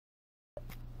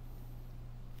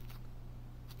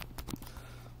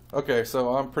Okay,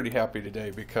 so I'm pretty happy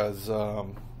today because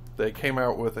they came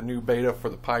out with a new beta for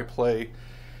the Piplay,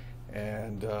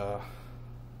 and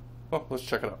well, let's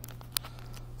check it out.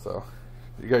 So,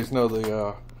 you guys know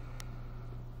the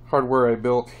hardware I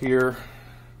built here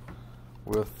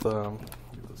with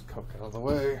get this cup out of the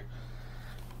way,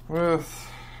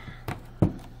 with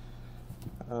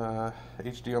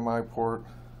HDMI port,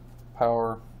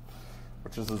 power,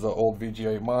 which is the old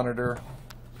VGA monitor,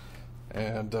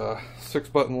 and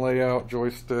 6-button layout,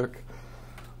 joystick,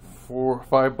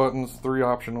 5 buttons, 3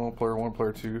 optional, player 1,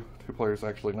 player 2, 2 players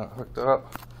actually not hooked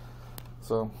up.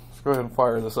 So let's go ahead and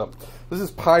fire this up. This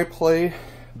is Piplay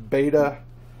beta,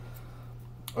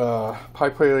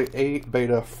 Piplay 8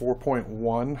 beta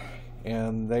 4.1,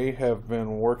 and they have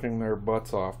been working their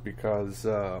butts off because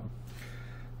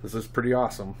this is pretty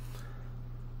awesome.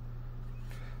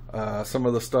 Some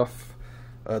of the stuff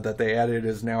that they added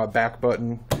is now a back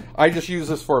button. I just use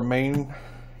this for a main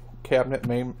cabinet,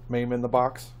 MAME in the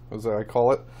box, as I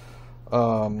call it.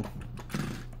 I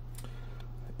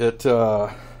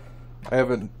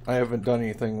haven't done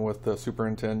anything with the Super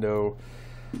Nintendo,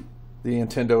 the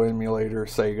Nintendo emulator,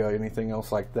 Sega, anything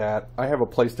else like that. I have a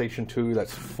PlayStation 2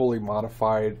 that's fully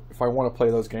modified. If I want to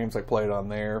play those games, I play it on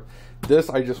there. This,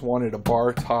 I just wanted a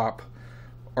bar top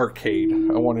arcade.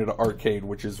 I wanted an arcade,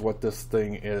 which is what this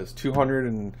thing is.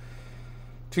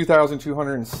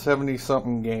 2,270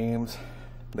 something games.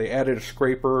 They added a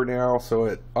scraper now, so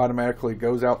it automatically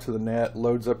goes out to the net,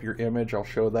 loads up your image. I'll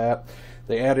show that.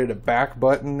 They added a back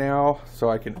button now, so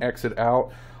I can exit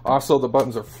out. Also, the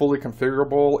buttons are fully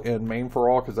configurable in MAME for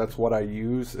All, because that's what I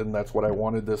use, and that's what I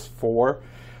wanted this for.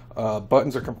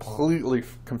 Buttons are completely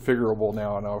configurable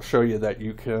now, and I'll show you that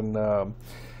you can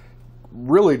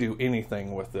really do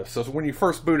anything with this. So when you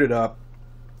first boot it up,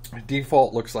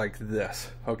 default looks like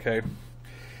this, okay?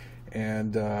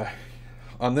 And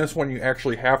on this one, you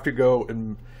actually have to go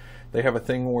and they have a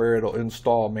thing where it'll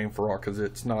install MAME for All because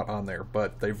it's not on there,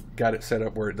 but they've got it set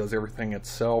up where it does everything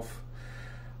itself.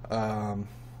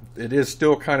 It is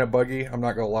still kind of buggy, I'm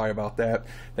not going to lie about that.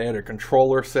 They had a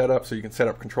controller set up so you can set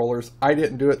up controllers. I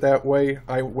didn't do it that way.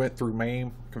 I went through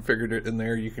MAME, configured it in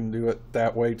there. You can do it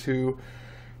that way too.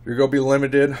 You're going to be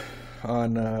limited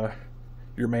on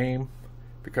your MAME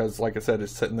because, like I said,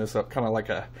 it's setting this up kind of like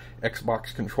a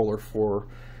Xbox controller for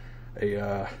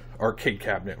a arcade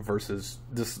cabinet versus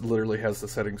this literally has the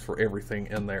settings for everything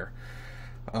in there.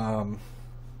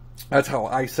 That's how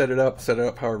I set it up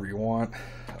however you want.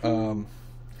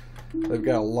 They've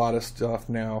got a lot of stuff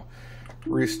now.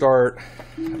 Restart,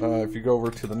 if you go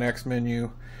over to the next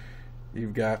menu,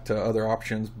 you've got other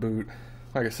options, boot,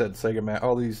 like I said, Sega Mat,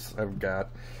 all these I've got,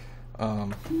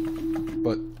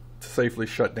 but to safely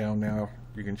shut down now,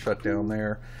 you can shut down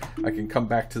there. I can come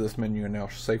back to this menu and now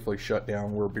safely shut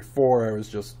down, where before I was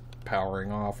just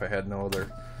powering off. I had no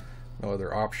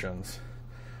other options.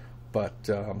 But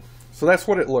so that's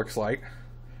what it looks like.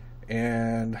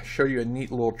 And show you a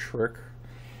neat little trick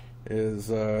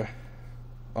is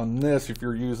on this, if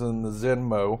you're using the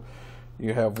Zenmo,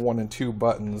 you have 1 and 2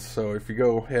 buttons. So if you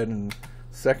go ahead and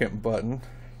second button,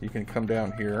 you can come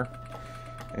down here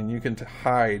and you can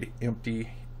hide empty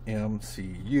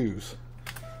MCUs.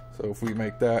 So if we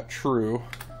make that true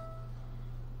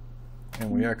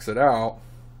and we exit out,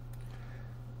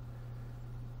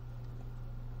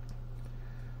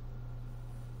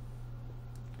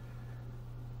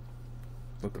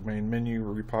 let the main menu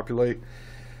repopulate,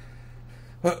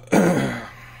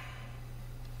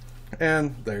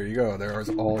 and there you go. There's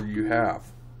all you have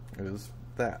is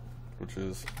that, which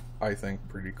is, I think,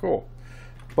 pretty cool.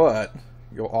 But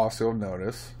you'll also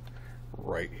notice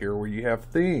right here where you have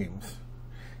themes,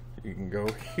 you can go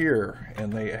here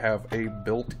and they have a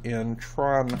built-in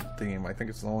Tron theme. I think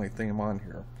it's the only theme on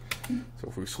here. So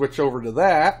if we switch over to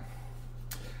that,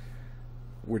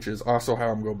 which is also how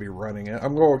I'm going to be running it,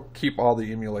 I'm going to keep all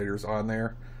the emulators on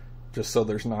there just so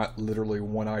there's not literally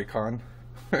one icon.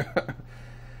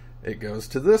 It goes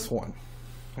to this one,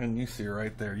 and you see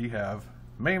right there you have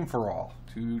MAME for All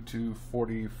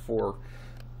 2244.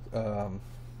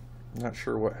 Not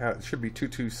sure what it should be,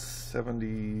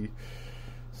 2270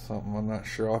 something. I'm not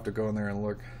sure. I'll have to go in there and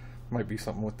look. Might be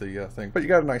something with the thing, but you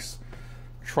got a nice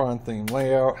Tron theme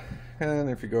layout. And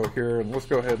if you go here, and let's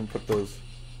go ahead and put those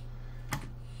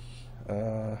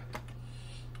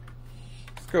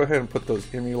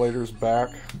emulators back,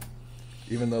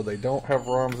 even though they don't have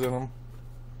ROMs in them.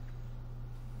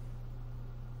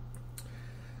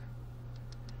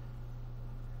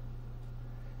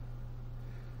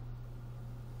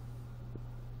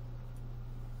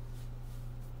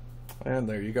 And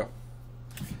there you go.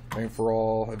 MAME for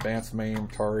All, Advanced MAME,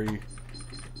 Atari.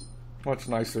 Much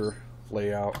nicer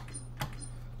layout.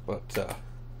 But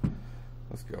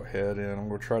let's go ahead and I'm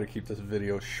going to try to keep this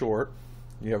video short.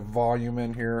 You have volume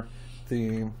in here,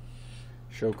 theme,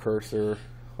 show cursor,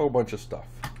 whole bunch of stuff.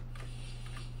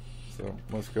 So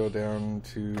let's go down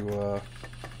to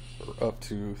or up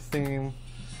to theme,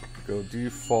 go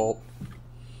default.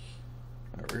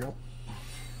 There we go.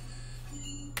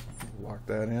 Lock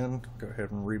that in. Go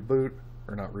ahead and reboot,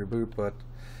 or not reboot, but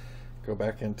go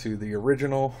back into the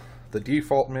original, the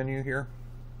default menu here.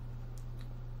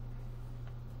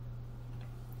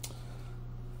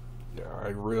 Yeah, I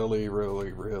really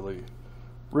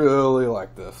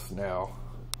like this now.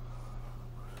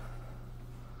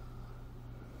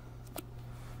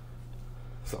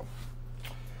 So,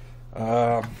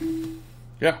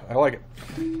 yeah, I like it.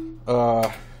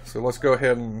 So let's go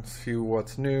ahead and see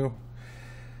what's new.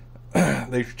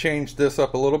 They've changed this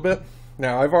up a little bit.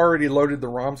 Now, I've already loaded the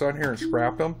ROMs on here and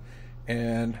scrapped them,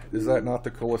 and is that not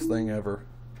the coolest thing ever?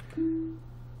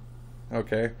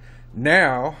 Okay,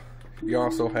 now you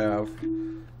also have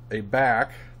a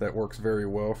back that works very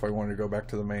well if I want to go back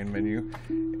to the main menu,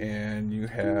 and you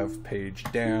have page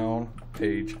down,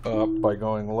 page up by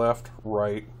going left,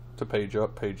 right to page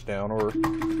up, page down. Or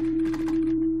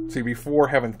see, before,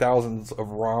 having thousands of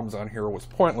ROMs on here was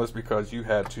pointless because you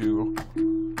had to,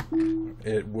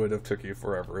 it would have took you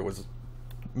forever. It was a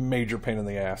major pain in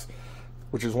the ass,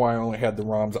 which is why I only had the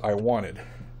ROMs I wanted.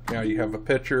 Now you have a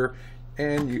picture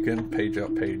and you can page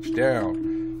up, page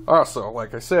down. Also,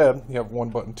 like I said, you have one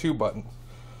button, two buttons.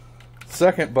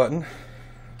 Second button,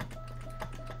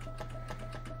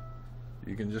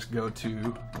 you can just go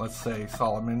to, let's say,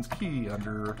 Solomon's key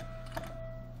under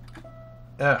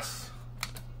S.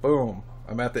 Boom,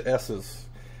 I'm at the S's,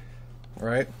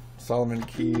 right? Solomon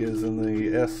key is in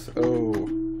the SO.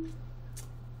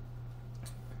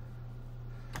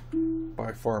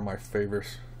 By far my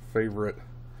favorite.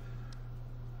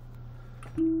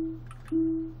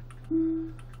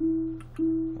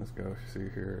 Let's go see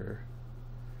here.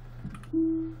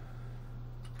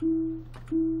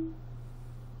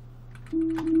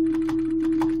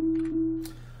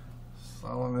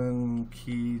 Solomon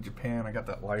key Japan. I got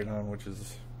that light on, which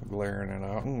is glaring it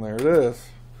out, and there it is.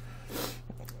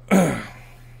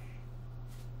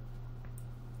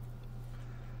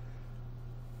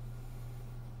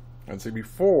 And see,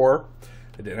 before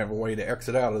I didn't have a way to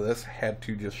exit out of this, had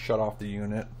to just shut off the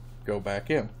unit, go back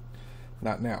in.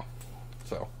 Not now.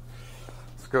 So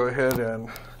let's go ahead and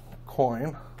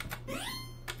coin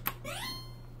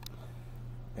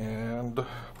and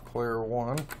player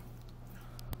one,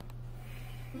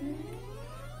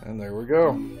 and there we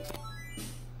go.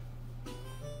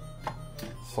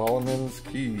 Solomon's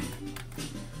key.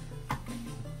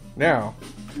 Now,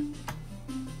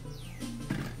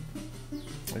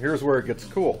 here's where it gets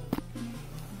cool.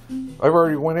 I've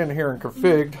already went in here and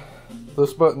configured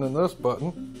this button and this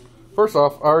button. First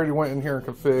off, I already went in here and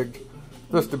configured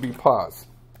this to be pause.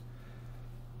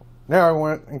 Now I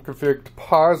went and configured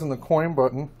pause and the coin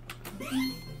button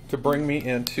to bring me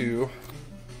into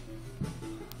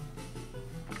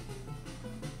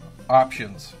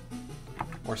options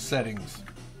or settings,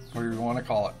 whatever you want to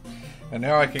call it. And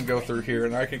now I can go through here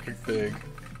and I can configure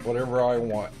whatever I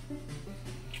want.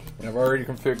 And I've already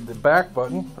configured the back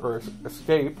button, or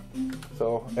escape,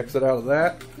 so exit out of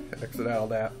that, exit out of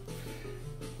that.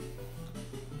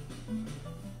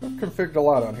 I've configured a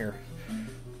lot on here.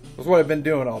 That's what I've been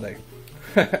doing all day.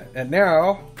 And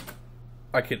now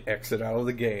I can exit out of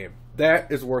the game.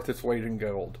 That is worth its weight in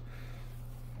gold.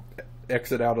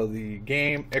 Exit out of the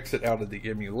game, exit out of the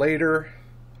emulator,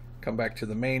 come back to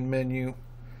the main menu.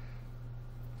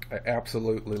 I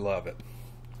absolutely love it.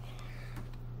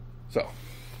 So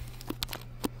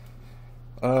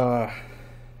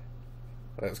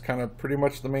that's kind of pretty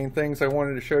much the main things I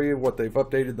wanted to show you, what they've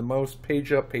updated the most.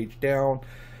 Page up, page down.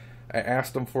 I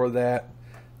asked them for that.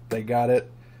 They got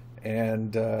it.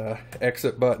 And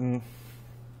exit button.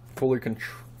 Fully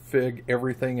config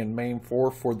everything in MAME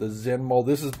 4 for the Zenmo.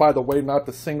 This is, by the way, not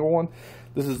the single one.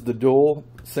 This is the dual.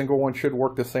 Single one should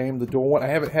work the same. The dual one, I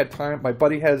haven't had time. My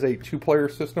buddy has a 2-player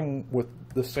system with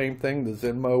the same thing, the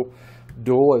Zenmo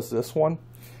dual, as this one,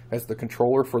 as the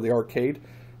controller for the arcade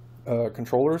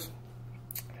controllers.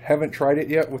 Haven't tried it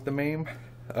yet with the MAME.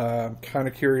 I'm kind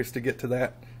of curious to get to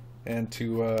that and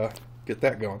to get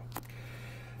that going.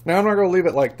 Now, I'm not going to leave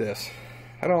it like this.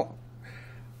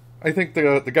 I think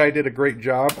the guy did a great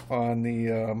job on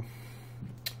the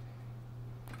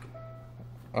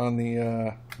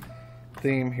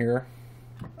theme here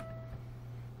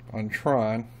on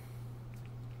Tron,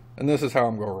 and this is how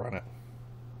I'm going to run it.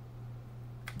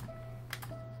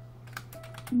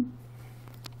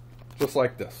 Just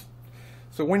like this.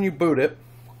 So when you boot it,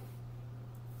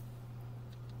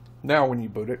 now when you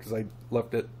boot it, because I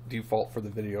left it default for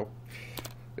the video,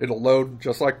 it'll load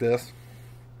just like this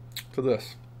to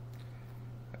this,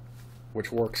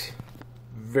 which works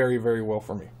very, very well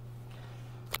for me.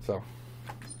 So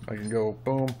I can go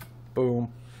boom,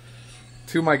 boom,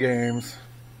 to my games,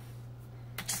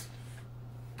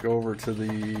 go over to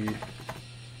the,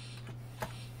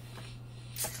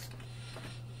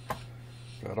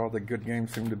 God, all the good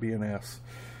games seem to be in S.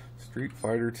 Street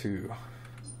Fighter 2.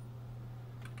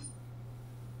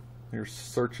 Here's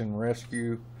Search and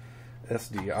Rescue,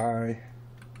 SDI.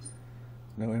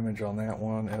 No image on that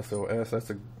one. SOS.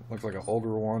 Looks like a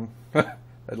older one.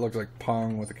 It looks like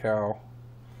Pong with a cow.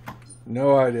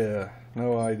 No idea.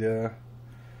 No idea.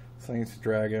 Saints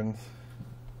Dragons.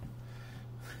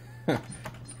 So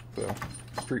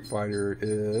Street Fighter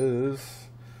is.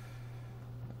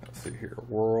 Let's see here.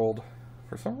 World.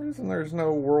 For some reason, there's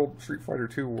no Street Fighter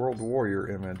 2 World Warrior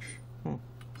image.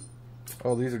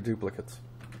 Oh, these are duplicates.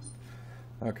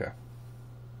 Okay.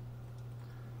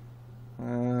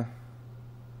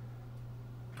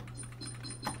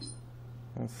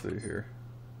 Let's see here.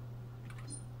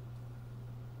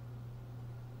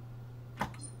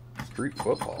 Street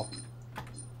football.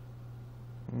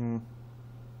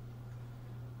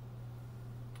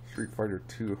 Street Fighter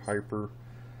 2 Hyper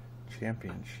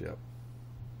Championship.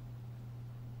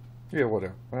 Yeah,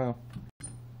 whatever. Well,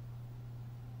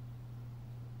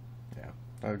 yeah,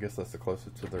 I guess that's the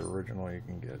closest to the original you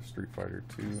can get. Street Fighter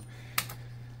 2.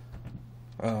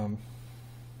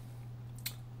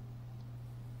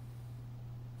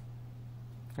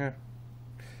 Yeah.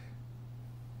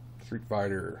 Street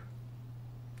Fighter.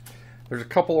 There's a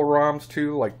couple of ROMs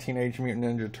too, like Teenage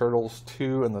Mutant Ninja Turtles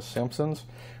 2 and The Simpsons,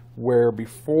 where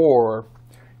before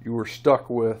you were stuck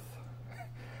with,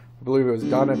 I believe it was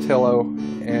Donatello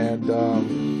and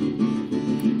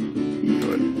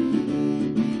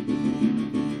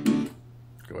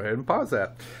go ahead and pause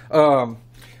that.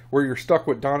 Where you're stuck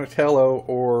with Donatello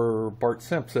or Bart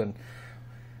Simpson.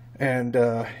 And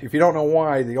if you don't know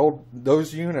why,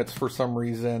 those units, for some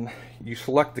reason, you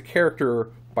select the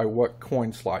character by what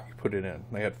coin slot you put it in.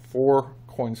 They had 4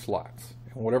 coin slots.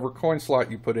 And whatever coin slot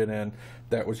you put it in,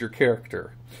 that was your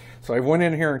character. So I went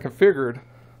in here and configured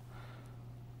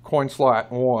coin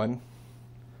slot 1,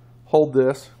 hold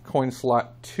this, coin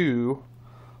slot 2,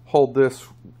 hold this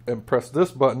and press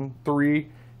this button, 3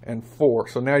 and 4.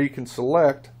 So now you can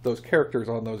select those characters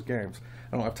on those games.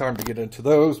 I don't have time to get into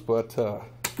those, but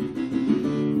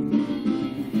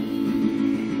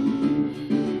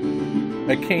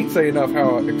I can't say enough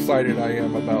how excited I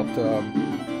am about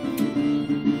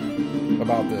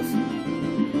this.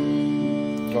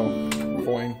 So,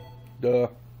 coin, duh.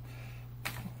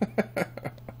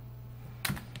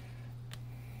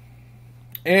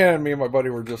 And me and my buddy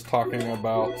were just talking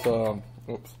about,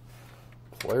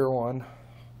 player 1.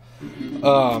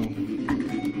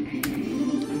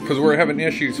 Because we're having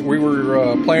issues. We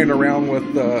were playing around with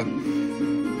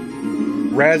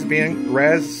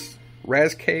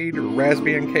Razcade or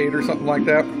Raspbiancade or something like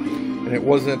that, and it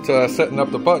wasn't setting up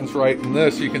the buttons right. In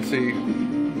this, you can see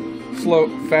slow,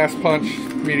 fast punch,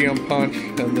 medium punch,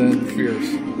 and then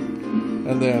fierce,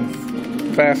 and then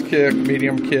fast kick,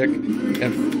 medium kick,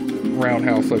 and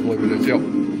roundhouse, I believe it is. Yep.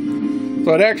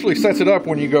 So it actually sets it up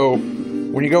when you go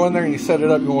in there and you set it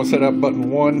up. You want to set up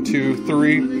button 1, 2,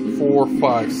 3, 4,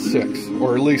 5, 6,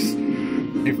 or at least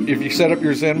if you set up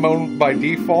your Zen mode by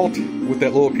default with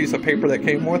that little piece of paper that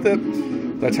came with it,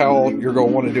 that's how you're going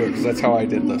to want to do it, because that's how I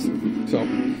did this. So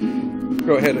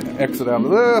go ahead and exit out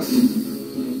of this.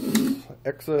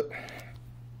 Exit.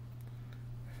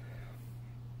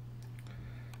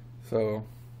 So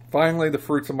finally, the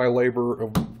fruits of my labor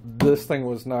of this thing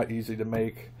was not easy to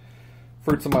make.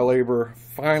 Fruits of my labor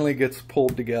finally gets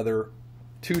pulled together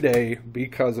today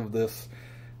because of this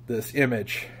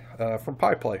image from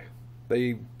Piplay.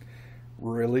 They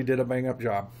really did a bang-up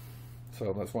job.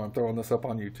 So that's why I'm throwing this up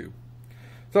on YouTube.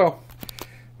 So,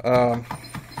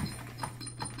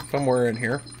 somewhere in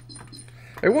here.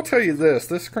 I will tell you this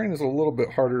screen is a little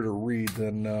bit harder to read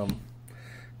than,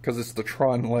 because it's the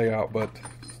Tron layout, but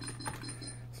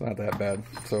it's not that bad.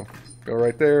 So, go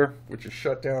right there, which is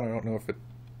shut down. I don't know if it's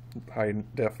high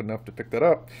def enough to pick that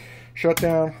up. Shut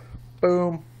down,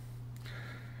 boom.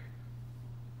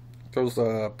 Throws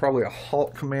probably a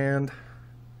halt command.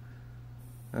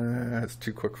 It's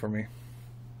too quick for me.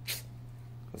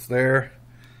 It's there.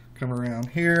 Come around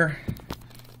here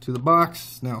to the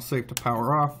box. Now safe to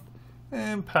power off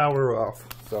and power off.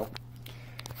 So,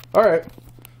 all right.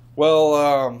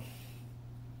 Well,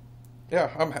 yeah,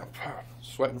 I'm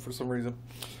sweating for some reason.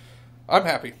 I'm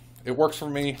happy. It works for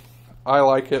me. I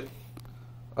like it.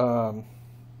 Go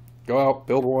out,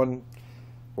 build one,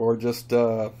 or just,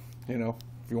 you know,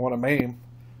 if you want a MAME,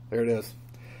 there it is.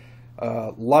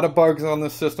 A lot of bugs on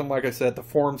this system. Like I said, the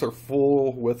forums are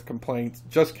full with complaints.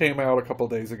 Just came out a couple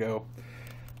days ago.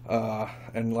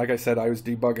 And like I said, I was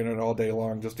debugging it all day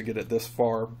long just to get it this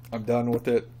far. I'm done with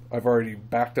it. I've already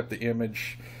backed up the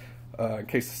image in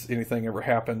case anything ever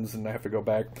happens and I have to go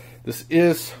back. This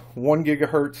is 1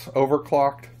 gigahertz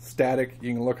overclocked static.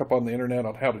 You can look up on the internet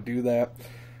on how to do that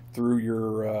through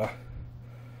your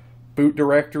boot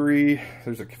directory.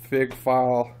 There's a config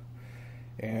file,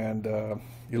 and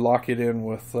you lock it in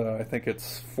with I think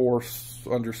it's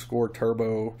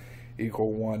force_turbo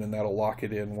equal 1, and that'll lock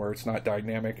it in where it's not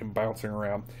dynamic and bouncing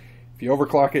around. If you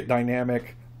overclock it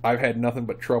dynamic, I've had nothing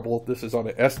but trouble. This is on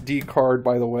an SD card,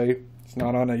 by the way. It's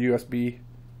not on a USB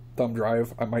thumb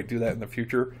drive. I might do that in the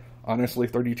future. Honestly,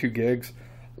 32 gigs,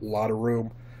 a lot of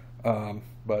room.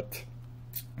 But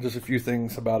just a few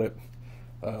things about it,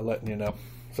 letting you know.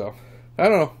 So, I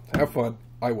don't know. Have fun.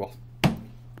 I will.